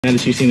Now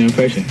that you've seen the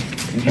impression,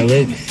 her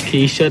lips.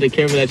 Can you show the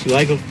camera that you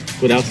like them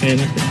without saying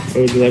nothing?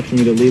 Or would you like for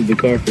me to leave the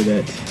car for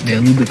that? Yeah,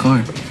 leave the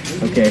car.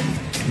 Okay.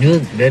 You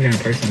look better in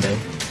person, though.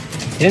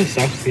 Yes,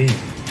 I've seen.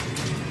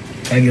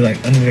 Can I get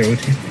like under there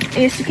with you?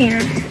 Yes, you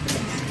can.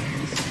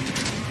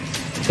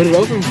 Put it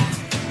over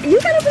me. You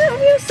gotta put it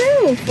over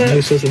yourself. I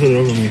was supposed to put it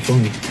over me for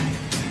me.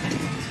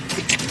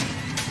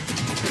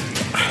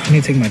 I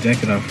need to take my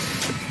jacket off.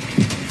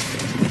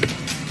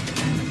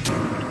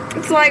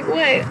 It's like what?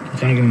 I'm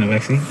trying to get in the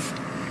backseat.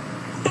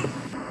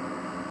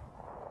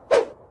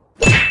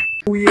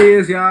 New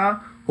Year's, y'all.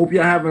 Hope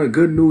y'all having a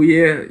good New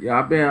Year. Y'all,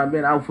 I've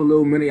been out for a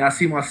little minute. I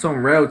see my son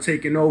Rel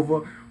taking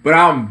over, but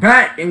I'm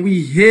back and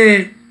we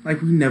here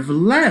like we never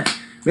left.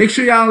 Make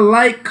sure y'all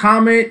like,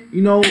 comment,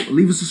 you know,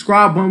 leave a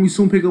subscribe button. We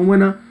soon pick a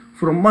winner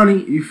for the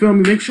money. You feel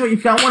me? Make sure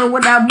if y'all want to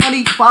win that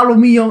money, follow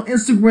me on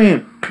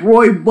Instagram,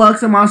 Roy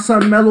Bucks, and my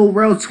son Mellow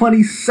Rel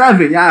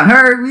 27. Y'all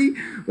heard me?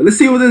 But let's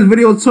see what this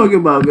video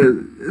talking about, because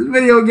this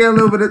video getting a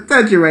little bit of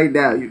attention right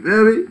now. You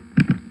feel me?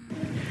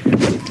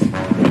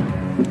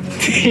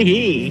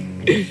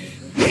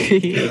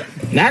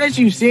 Now that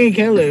you've seen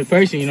Kayla in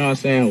person, you know what I'm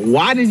saying?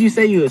 Why did you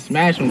say you would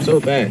smash him so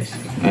fast?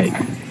 Like,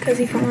 Cause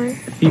he fine.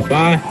 He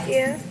fine?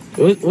 Yeah.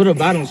 What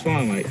about him's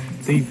fine? Like,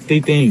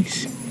 three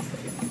things.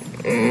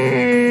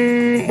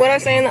 What I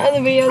say in the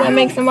other video that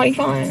makes somebody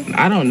fine?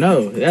 I don't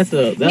know. That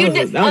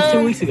was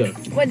 2 weeks ago.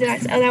 What did I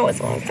say? Oh, that was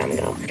a long time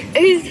ago.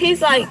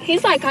 He's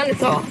like kind of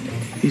tall.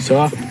 He's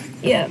tall?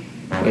 Yeah.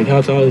 Like,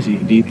 how tall is he?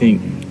 Do you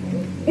think?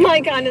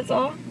 Like kind of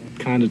tall.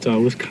 Kind of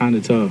tall. What's kind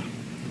of tall?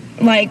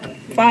 Like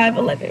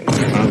 5'11".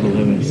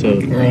 5'11". So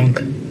wrong.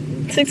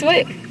 6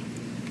 foot.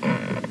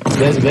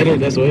 That's better.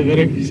 That's way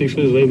better. 6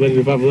 foot is way better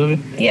than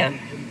 5'11". Yeah.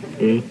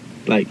 Really?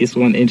 Like, it's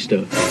 1 inch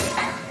though.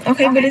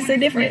 Okay, but it's a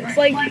difference.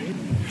 Like,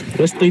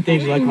 what's 3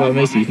 things you like about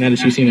Macy now that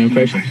you've seen her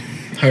impression?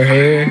 Her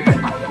hair,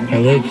 her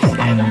lips,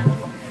 and her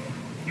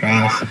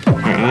eyes.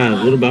 Her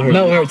eyes. What about her?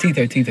 No, her teeth.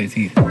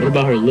 What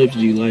about her lips?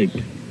 Do you like?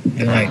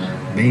 They're like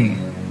big.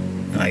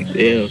 Like,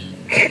 yeah.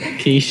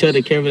 Can you show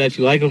the camera that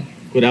you like them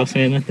without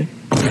saying nothing?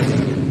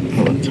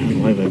 Oh, turn the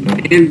light back on.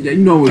 And you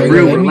know it's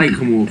real when the light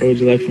come on. Or would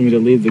you like for me to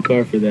leave the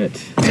car for that?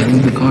 Yeah,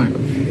 leave the car.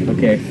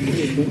 Okay.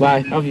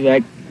 Bye. I'll be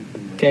back.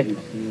 Okay.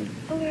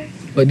 okay.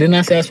 But didn't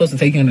I say I was supposed to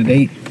take you on a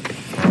date?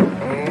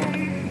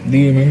 Do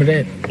you remember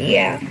that?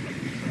 Yeah.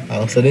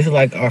 Oh, so this is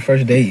like our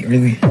first date,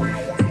 really?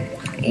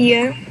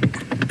 Yeah.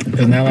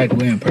 Because now, like,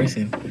 we're in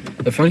person.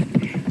 The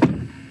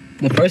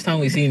first time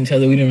we seen each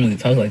other, we didn't really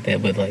talk like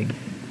that, but like,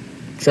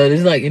 so this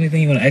is like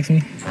anything you want to ask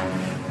me?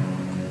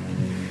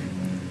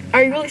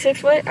 Are you really 6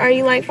 foot? Or are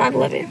you like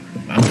 5'11"?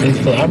 I'm 6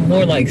 foot. I'm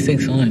more like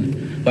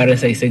 6'1". Why did I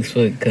say 6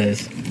 foot?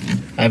 Because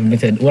I haven't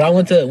been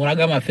to. When I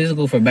got my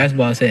physical for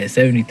basketball, I said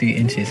 73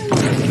 inches.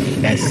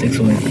 That's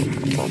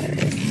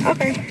 6'1".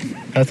 Okay.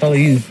 How tall are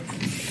you?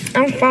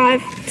 I'm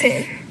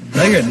 5'10".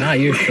 No, you're not.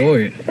 You're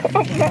short.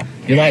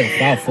 You're like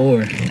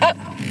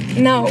 5'4".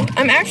 No,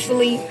 I'm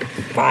actually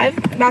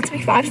about to be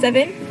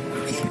 5'7".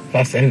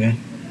 5'7".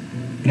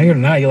 No, you're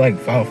not. You're like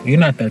 5. You're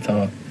not that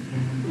tall.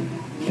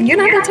 You're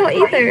not that tall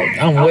either.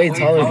 I'm way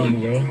taller than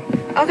you,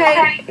 bro.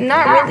 Okay,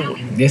 not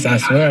really. Yes, I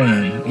swear I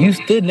am. You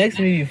stood next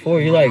to me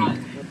before. You're like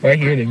right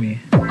here to me.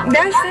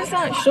 That's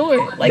not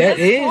short. Like, that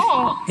that's is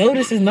tall. No,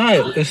 this is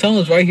not. If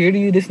someone's right here to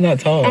you, this is not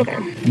tall. Okay.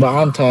 But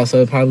I'm tall,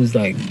 so it probably is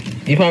like.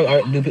 You probably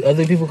are. Do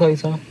other people call you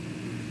tall?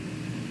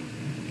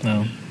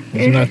 No,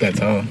 but you're not that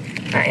tall.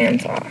 I am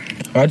tall.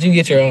 Why'd you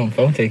get your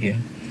phone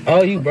taken?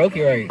 Oh, you broke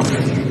it, right?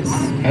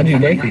 How'd you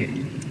break it?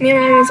 Me and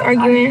my mom was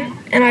arguing,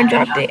 and I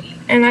dropped it.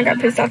 And I got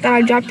pissed off that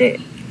I dropped it,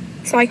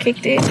 so I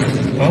kicked it.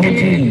 Why would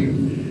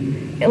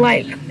you? It,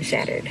 like,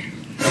 shattered.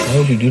 Why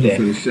would you do that?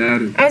 It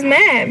shattered. I was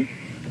mad.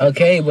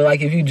 Okay, but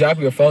like if you drop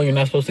your phone, you're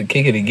not supposed to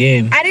kick it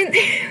again. I didn't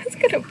think it was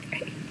gonna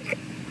break.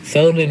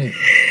 So then...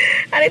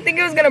 I didn't think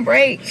it was gonna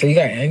break. So you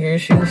got anger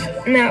issues?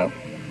 No.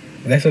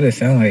 That's what it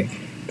sounds like.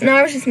 No,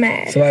 I was just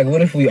mad. So like,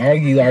 what if we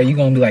argue? Are you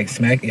gonna be like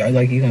smack? Are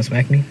you gonna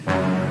smack me?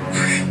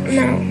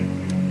 No.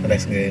 Oh,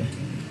 that's good.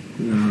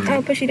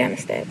 I'll push you down the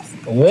steps.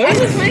 What? I'm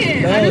just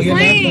playing. No, I'm just you're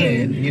playing. not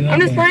playing. You're not I'm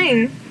just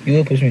playing. You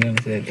would push me down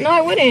the steps. No,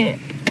 I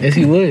wouldn't. Yes,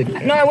 you would.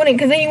 No, I wouldn't,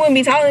 because then you wouldn't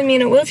be taller than me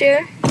in a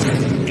wheelchair.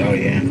 Oh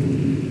yeah.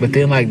 But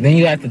then like, then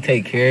you have to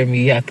take care of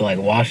me. You have to like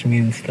wash me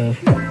and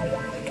stuff. Yeah,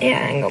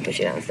 I ain't gonna push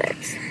you down the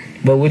steps.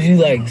 But would you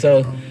like,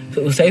 so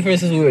say for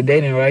instance we were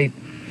dating, right?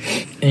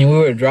 And we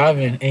were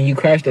driving and you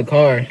crashed the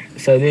car.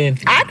 So then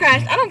I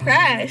crashed. I don't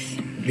crash.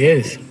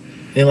 yes.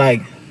 Then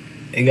like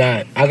I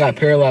got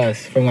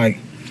paralyzed from like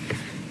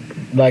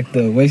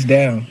the waist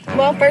down.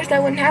 Well, first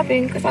that wouldn't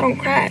happen because I don't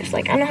crash.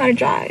 Like, I know how to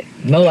drive.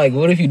 No, like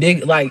what if you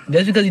did, like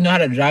just because you know how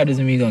to drive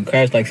doesn't mean you're gonna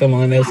crash. Like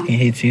someone else can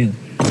hit you.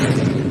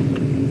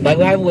 Like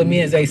what happened with me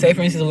and Zay. Say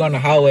for instance we're on the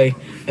highway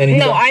and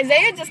no,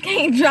 Isaiah just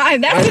can't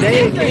drive. That's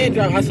Isaiah can't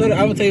drive. I swear I'm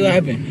gonna tell you what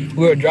happened.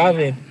 We were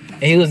driving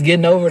and he was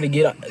getting over to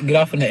get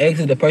off on the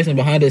exit. The person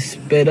behind us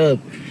sped up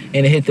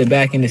and it hit the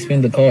back and it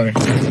spun the car.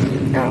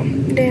 Oh,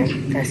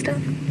 damn. That's tough.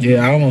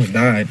 Yeah, I almost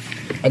died.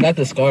 I got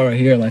the scar right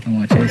here, like on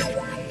my chest.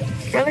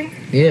 Really?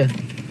 Yeah.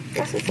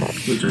 That's what's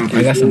up.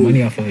 I got some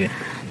money off of it.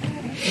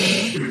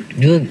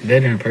 You look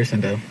better in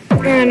person, though.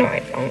 No, I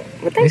don't.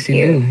 But thank Yes,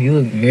 you do. You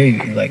look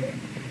very, like,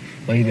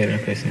 way better in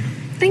person.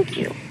 Thank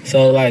you.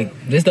 So, like,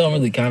 this don't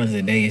really count as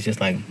a date. It's just,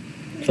 like,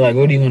 so, like,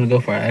 where do you want to go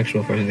for our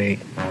actual first date?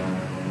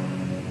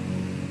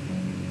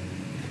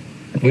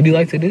 What do you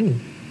like to do?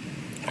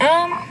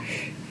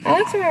 I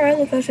like some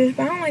roller coasters,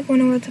 but I don't like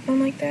going over to fun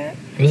like that.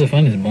 It was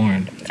fun is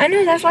boring. I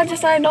know, that's why I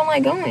just said I don't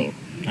like going.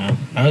 No,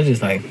 I was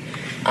just like,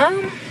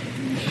 I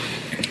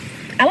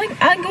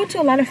go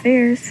to a lot of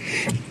fairs.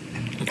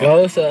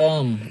 oh, it's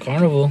a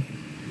carnival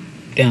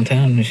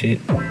downtown and shit.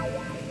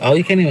 Oh,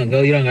 you can't even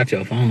go. You don't got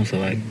your phone, so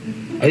like,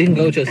 oh, you can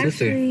go with your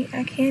sister. Actually,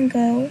 I can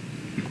go.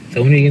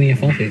 So when are you getting your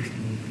phone fixed?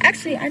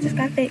 Actually, I just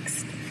got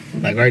fixed.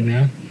 Like right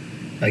now?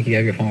 Like you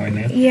have your phone right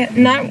now? Yeah,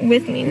 not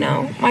with me,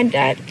 no. My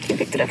dad, he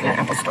picked it up at the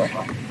Apple store.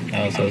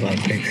 Oh, so it's like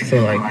fixed.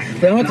 So like,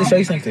 but I want to show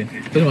you something.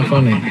 Put my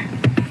phone in.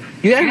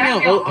 You have me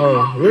on.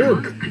 Oh,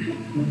 look.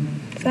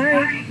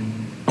 Sorry.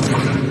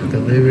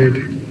 Delivered.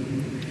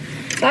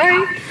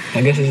 Sorry.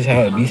 I guess this is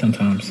how it be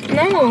sometimes.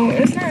 No,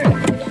 it's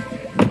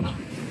not.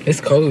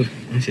 It's cold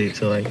and shit,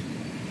 so like,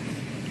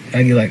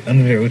 I get like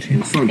under there with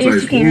you.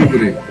 Sometimes smooth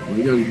with it. My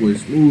young boy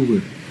smooth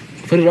with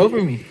it. Put it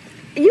over me.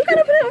 You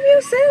gotta put it on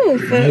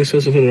yourself. You're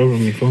supposed to put it over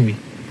me for me.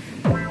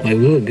 Like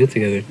we look good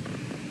together.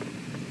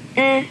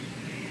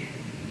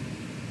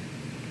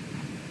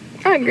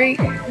 I agree.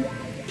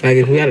 Like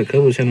if we had a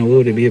couple channel, what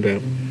would it be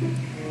about?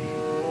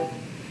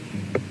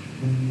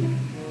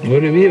 What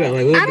would it be about?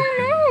 Like what would, I don't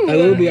know. Like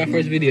what would be our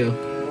first video?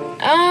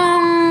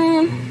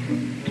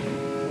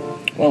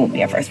 What would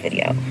be our first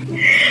video?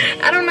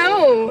 I don't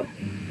know.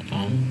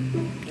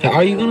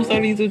 Are you gonna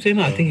start a YouTube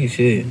channel? I think you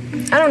should.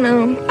 I don't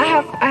know. I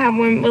have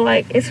one, but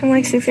like it's from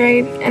like 6th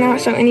grade, and I don't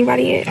show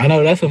anybody it. I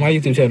know that's what my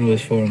YouTube channel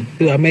was for.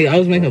 Dude, I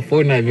was making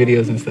Fortnite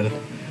videos and stuff.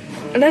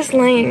 That's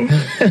lame.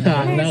 I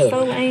That's know.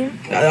 so lame.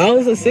 I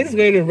was a 6th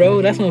grader,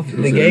 bro. That's when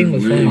the game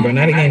was fun, bro.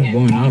 Now the game's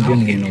boring. I don't be in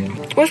the game no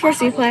more. What sports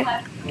do you play?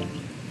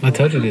 I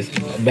told you this.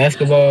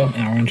 Basketball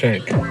and I run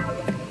track.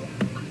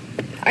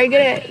 Are you good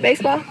at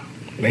baseball?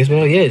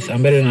 Baseball? Yes.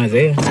 I'm better than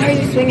Isaiah. I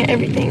heard you swing at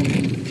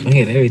everything. Swing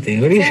at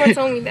everything. What are you Someone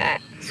told me that.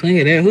 Swing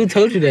at that? Who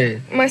told you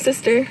that? My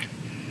sister.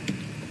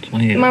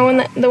 Swing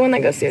at The one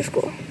that goes to your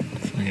school.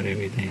 Swing at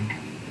everything.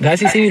 Has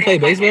she seen me play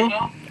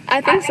baseball?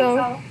 I think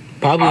so.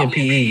 Probably in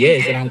PE,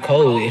 yes, and I'm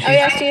cold. Oh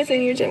yeah, she is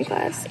in your gym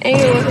class and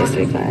your world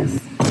history class.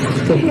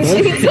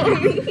 She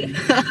told me.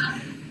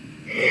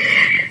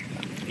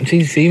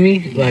 She see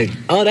me like,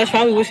 oh, that's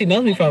probably where she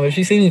knows me from. If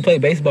she see me play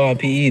baseball in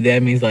PE,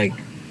 that means like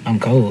I'm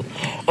cold.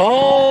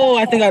 Oh,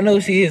 I think I know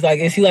who she is. Like,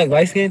 is she like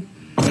light skinned?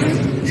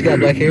 She got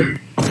black hair.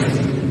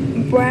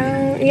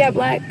 Brown, yeah,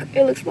 black.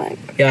 It looks black.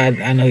 Yeah,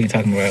 I know who you're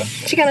talking about.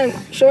 She kind of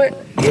short.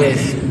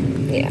 Yes.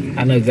 Yeah.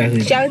 I know exactly.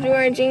 She always be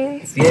wearing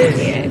jeans. Yes.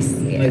 Yes.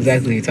 I know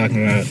exactly what you're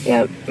talking about.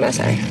 Yep. I'm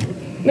sorry.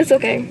 It's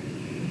okay.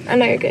 I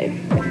know you're good.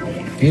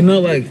 You know,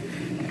 like,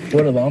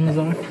 where the llamas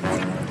are?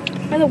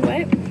 Where the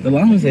what? The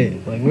llamas at?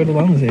 Like, where the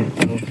llamas at?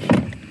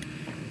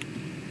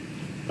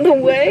 The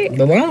what?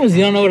 The llamas?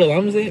 You don't know where the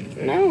llamas at?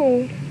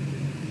 No.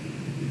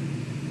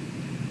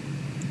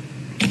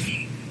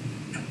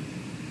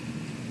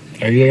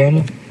 Are you a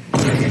llama?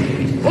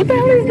 What the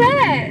hell is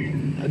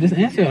that? Just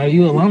answer. Are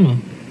you a llama?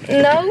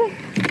 No.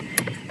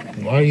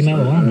 Why are you not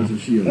a llama?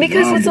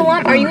 Because it's a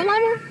llama. Are you a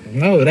llama?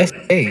 No, that's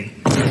A.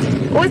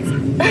 What's...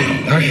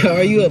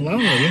 Are you a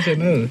llama? Yes or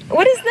no?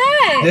 What is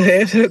that? Just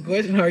answer the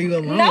question. Are you a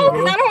llama? No,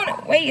 because bro? I don't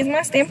want to... Wait, is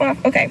my stamp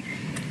off? Okay.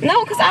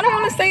 No, because I don't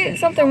want to say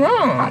something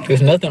wrong.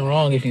 There's nothing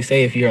wrong if you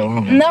say if you're a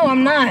llama. No,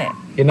 I'm not.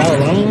 You're not a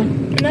llama?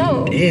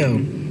 No.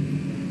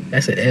 Damn.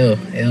 That's an L.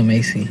 L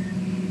Macy.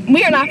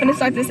 We are not going to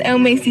start this El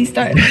Macy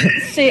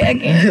shit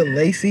again.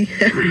 Lacey?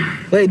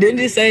 Wait, didn't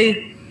you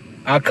say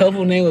our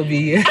couple name would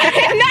be...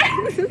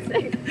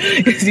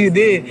 Yes, you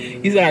did.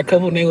 You said our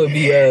couple name would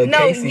be No,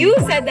 Casey. you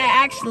said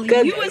that actually.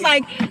 You was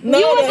like,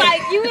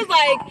 Mason,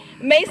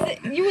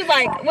 you was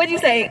like, what'd you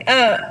say?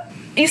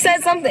 You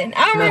said something.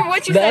 I don't remember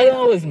what you the said. other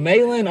one was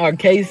Malin or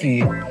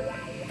Casey.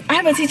 I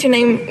have a teacher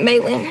named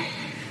Malin.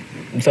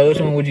 So which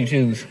one would you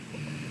choose?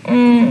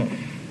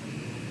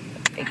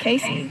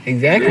 Casey.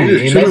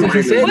 Exactly. And that's what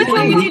you said. Which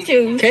one would you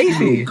choose?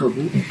 Casey.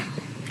 Couple. Did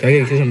I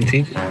get a kiss on the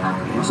cheek?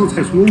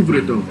 Sometimes smooth with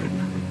it though.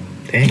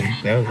 Dang,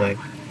 that was like...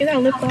 You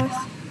got lip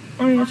gloss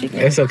on your cheek.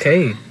 That's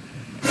okay.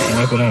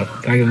 Wipe it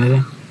off. Can I get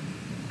another?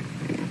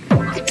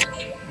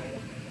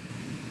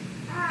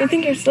 You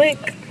think you're slick?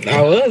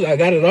 I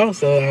got it off,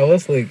 so I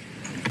was slick.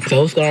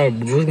 So what's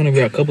gonna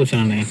be our couple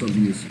channel name?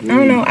 I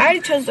don't know. I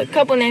already chose a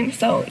couple names,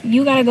 so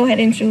you gotta go ahead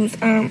and choose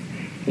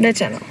the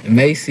channel.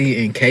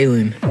 Macy and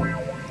Kaylin.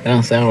 That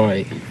don't sound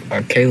right.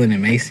 Or Kaylin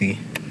and Macy.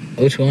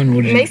 Which one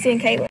would you... Macy and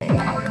Caitlin.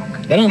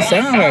 That don't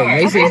sound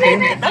right. Macy and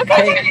Kaylin.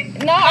 Okay.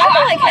 No, I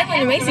feel like Caitlin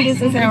and Macy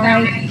doesn't sound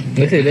right.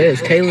 Look at this.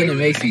 Kaylin and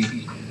Macy.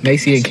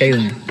 Macy and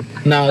Kaylin.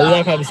 No, you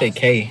gotta probably say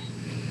K.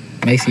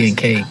 Macy and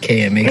K.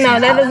 K and Macy. No,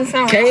 that doesn't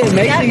sound K right. and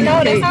Macy.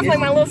 No, that sounds like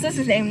my little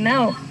sister's name.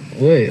 No.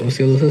 What? What's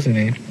your little sister's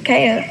name?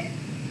 Kaya.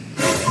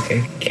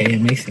 Okay, K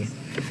and Macy.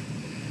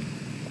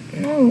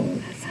 No,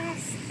 that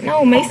sounds...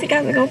 No, Macy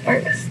got to go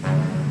first.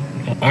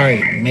 All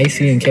right,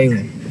 Macy and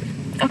Kaylin.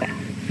 Okay.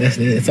 That's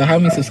it. So how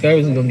many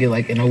subscribers we gonna get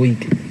like in a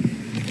week?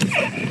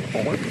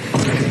 4.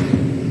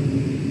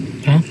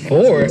 Huh?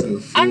 4?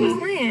 I'm just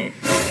playing.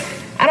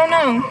 I don't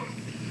know.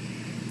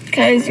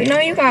 Cause you know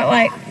you got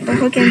like the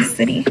hook in the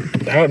city.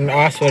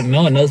 I swear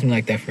no one knows me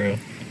like that for real.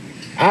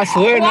 I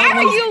swear. Why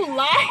are you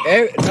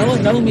lying? No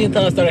one knows me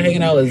until I started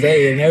hanging out with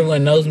Zay, and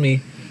everyone knows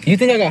me. You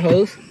think I got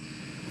hoes?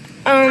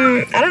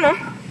 I don't know.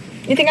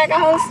 You think I got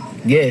hoes?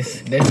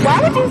 Yes. Why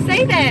would you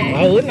say that?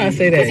 Why wouldn't I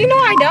say that? Cause you know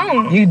I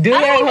don't. You do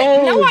have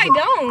hoes? No, I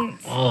don't.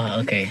 Oh,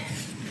 okay.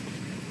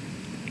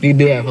 You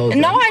do have hoes.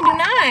 No, I do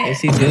not.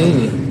 Yes, you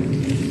do.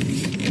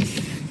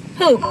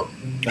 Who?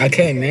 I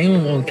can't name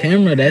them on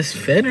camera. That's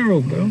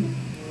federal, bro.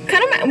 Cut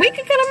them out. We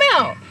can cut them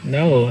out.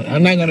 No,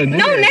 I'm not gonna do that.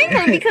 No, name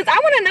them because I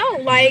want to know.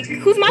 Like,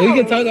 who's my We hoes?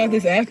 can talk about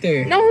this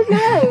after. No, who's my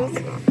hoes?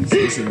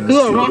 Who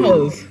are my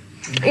hoes?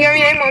 You want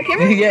me to name on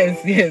camera?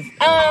 Yes.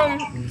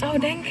 Oh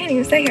dang, I can't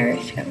even say her.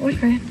 She got a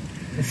boyfriend.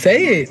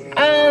 Say it.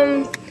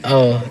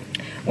 Oh.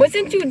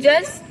 Wasn't you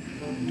just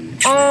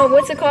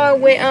what's it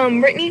called with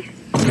Brittany?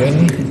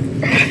 Really?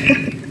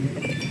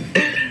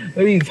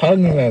 What are you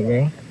talking about,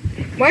 bro?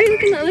 Why are you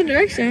looking the other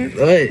direction?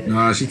 What?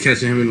 Nah, she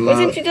catching him in the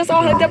Wasn't you just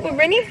all hooked up with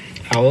Brittany?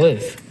 I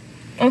was.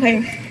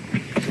 Okay.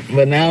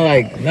 But now,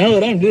 like, no,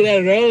 don't do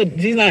that, bro.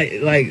 She's not,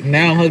 like,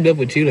 now I'm hooked up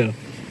with you, though.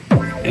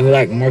 And we're,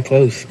 like, more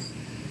close.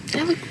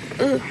 I look,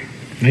 ugh.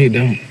 No, you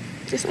don't.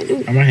 Yes, I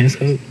do. Are my hands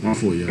cold? My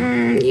fault,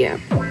 yeah. Yeah.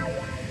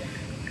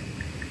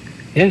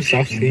 You have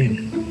soft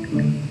skin.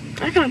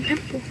 I got a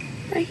pimple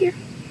right here.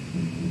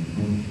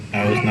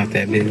 Oh, it's not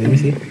that big. Let me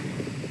see.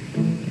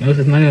 No,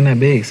 it's not even that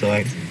big, so,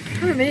 like...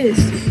 Kind of is.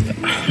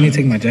 Let me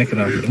take my jacket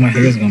off. My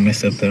hair's gonna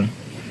mess up, though.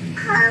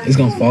 It's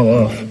gonna fall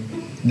off.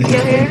 Your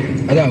hair?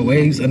 I got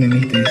waves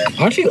underneath this.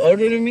 Aren't you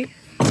older than me?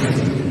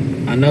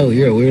 I know,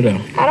 you're a weirdo.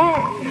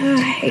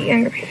 I hate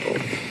younger people.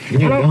 You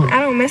don't.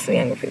 I don't mess with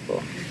younger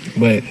people.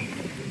 But,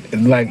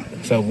 like,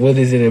 so what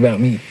is it about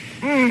me?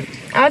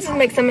 I'll just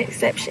make some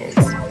exceptions.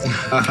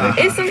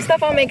 It's some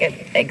stuff I'll make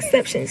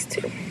exceptions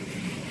to.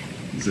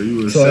 So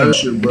you So, like,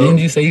 exception, bro. didn't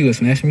you say you would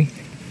smash me?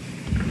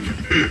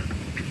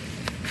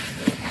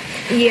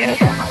 Yeah.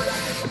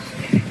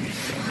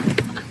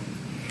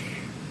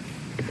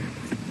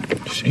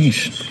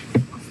 Sheesh.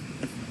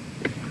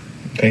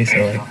 Okay, so,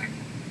 like,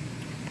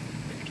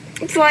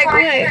 It's like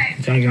what?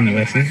 you trying to get on the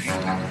vaccine?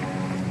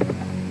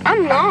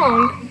 I'm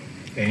long.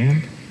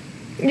 And?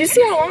 You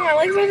see how long my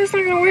legs are? That's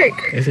not gonna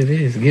work. Yes, it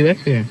is. Get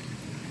back there.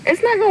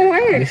 It's not gonna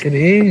work. Yes, it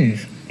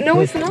is. No,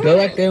 it's not. Go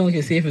back there and we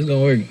can see if it's gonna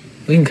work.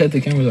 We can cut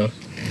the cameras off.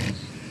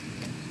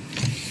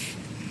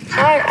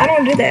 I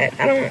don't do that.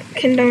 I don't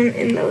condone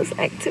in those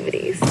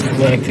activities.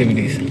 What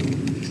activities?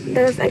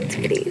 Those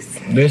activities.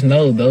 There's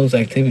no those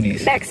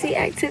activities. Backseat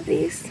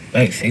activities.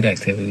 Backseat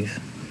activities.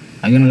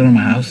 I'm gonna go to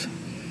my house.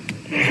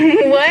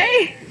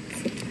 What?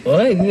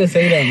 What? You just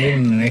say that I'm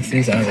living in the next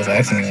seat, so I was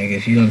asking, like,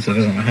 if you gonna go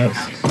to my house.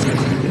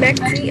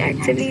 Backseat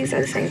activities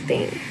are the same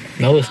thing.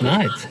 No, it's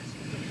not.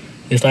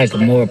 It's like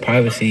more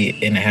privacy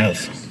in the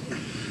house.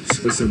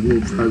 It's a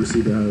real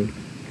privacy to have.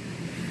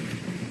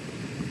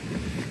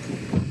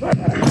 What?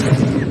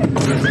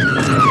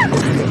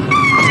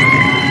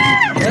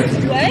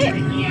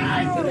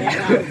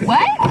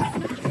 What?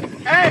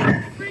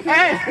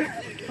 Hey!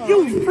 You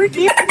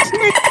freaky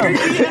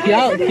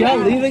nigga! Y'all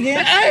leave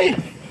again? Hey!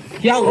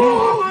 Y'all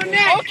leave?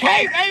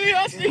 Okay, baby,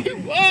 I'll see you.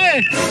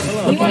 What?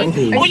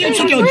 Oh, you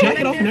took your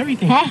jacket off and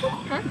everything. Huh?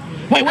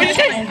 Wait, what did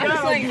you say?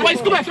 Wait,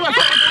 go back.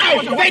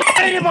 Wait,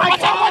 get in my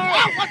car!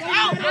 Watch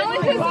out! I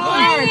was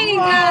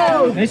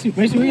just playing.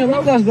 Make sure where your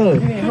logos go.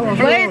 But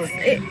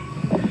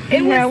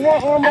it was a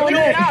little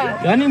bit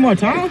off. Y'all need more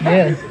time?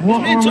 Yeah.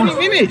 20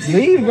 minutes.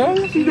 Leave, bro.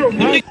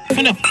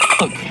 Finna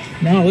fuck.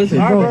 No, listen,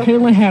 bro.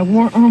 Kaylin had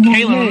one arm on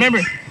Kaylin,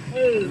 remember?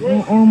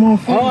 One arm on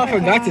foot. Oh, I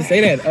forgot to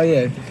say that. Oh,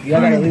 yeah.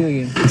 Y'all gotta leave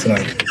again. So,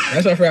 like,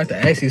 that's what I forgot to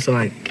ask you. So,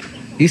 like,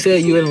 you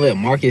said you wouldn't let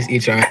Marcus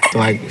eat your ass.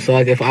 So,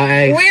 like, if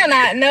I ask... We're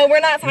not. No, we're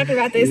not talking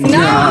about this.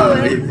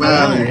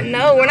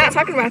 No, we're not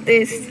talking about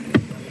this.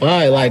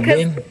 Why? Like,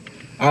 then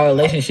our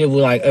relationship will,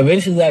 like,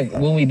 eventually, like,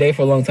 when we date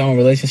for a long time, our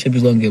relationship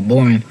is gonna get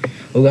boring.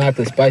 We're gonna have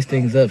to spice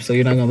things up, so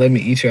you're not gonna let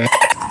me eat your ass.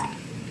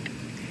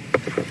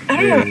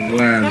 I don't know.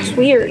 That's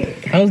weird.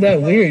 How's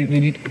that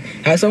weird?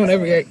 Has someone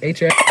ever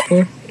ate your ass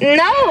before?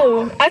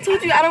 No, I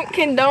told you I don't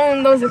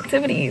condone those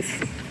activities.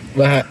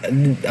 But,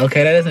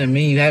 okay, that doesn't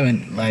mean you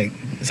haven't, like...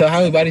 So how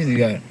many bodies do you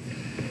got?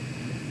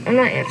 I'm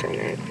not answering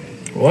that.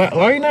 Why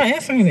are you not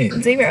answering it?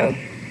 0.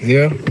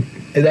 0?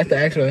 Is that the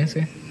actual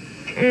answer?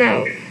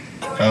 No.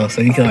 Oh, so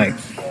you can, like...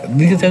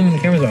 You can tell me the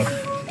camera's off.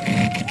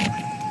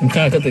 I'm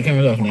trying to cut the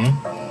cameras off now.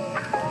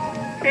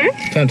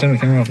 I'm trying to turn the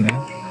camera off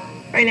now.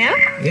 Right now?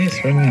 Yes,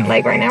 right now.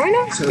 Like right now?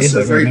 Yes,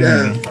 like right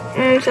now.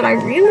 Should I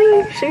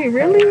really? Should we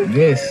really?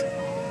 Yes.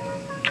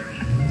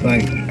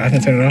 Like, I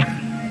can turn it off.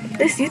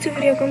 This YouTube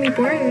video gonna be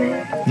boring,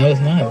 man. No, it's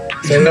not.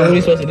 So what are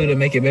we supposed to do to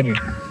make it better?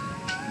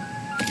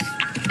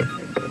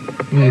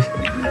 Yes.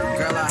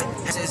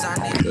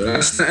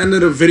 That's the end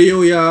of the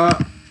video, y'all.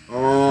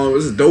 It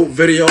was a dope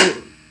video.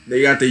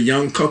 They got the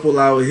young couple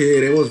out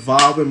here. They was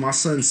vibing. My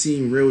son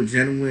seemed real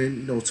genuine,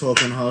 you know,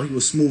 talking to her. He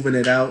was smoothing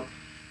it out.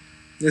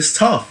 It's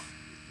tough.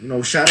 You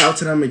know, shout out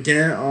to them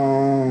again.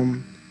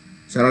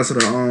 Shout out to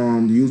the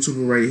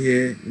YouTuber right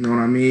here. You know what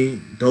I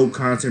mean? Dope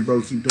content,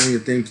 bro. Keep doing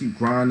your thing. Keep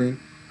grinding.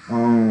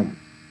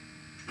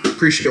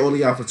 Appreciate all of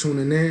y'all for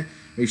tuning in.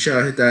 Make sure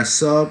y'all hit that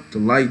sub, the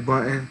like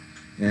button,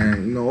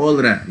 and you know, all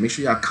of that. Make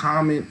sure y'all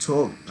comment,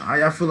 talk. How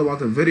y'all feel about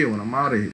the video when I'm out of here?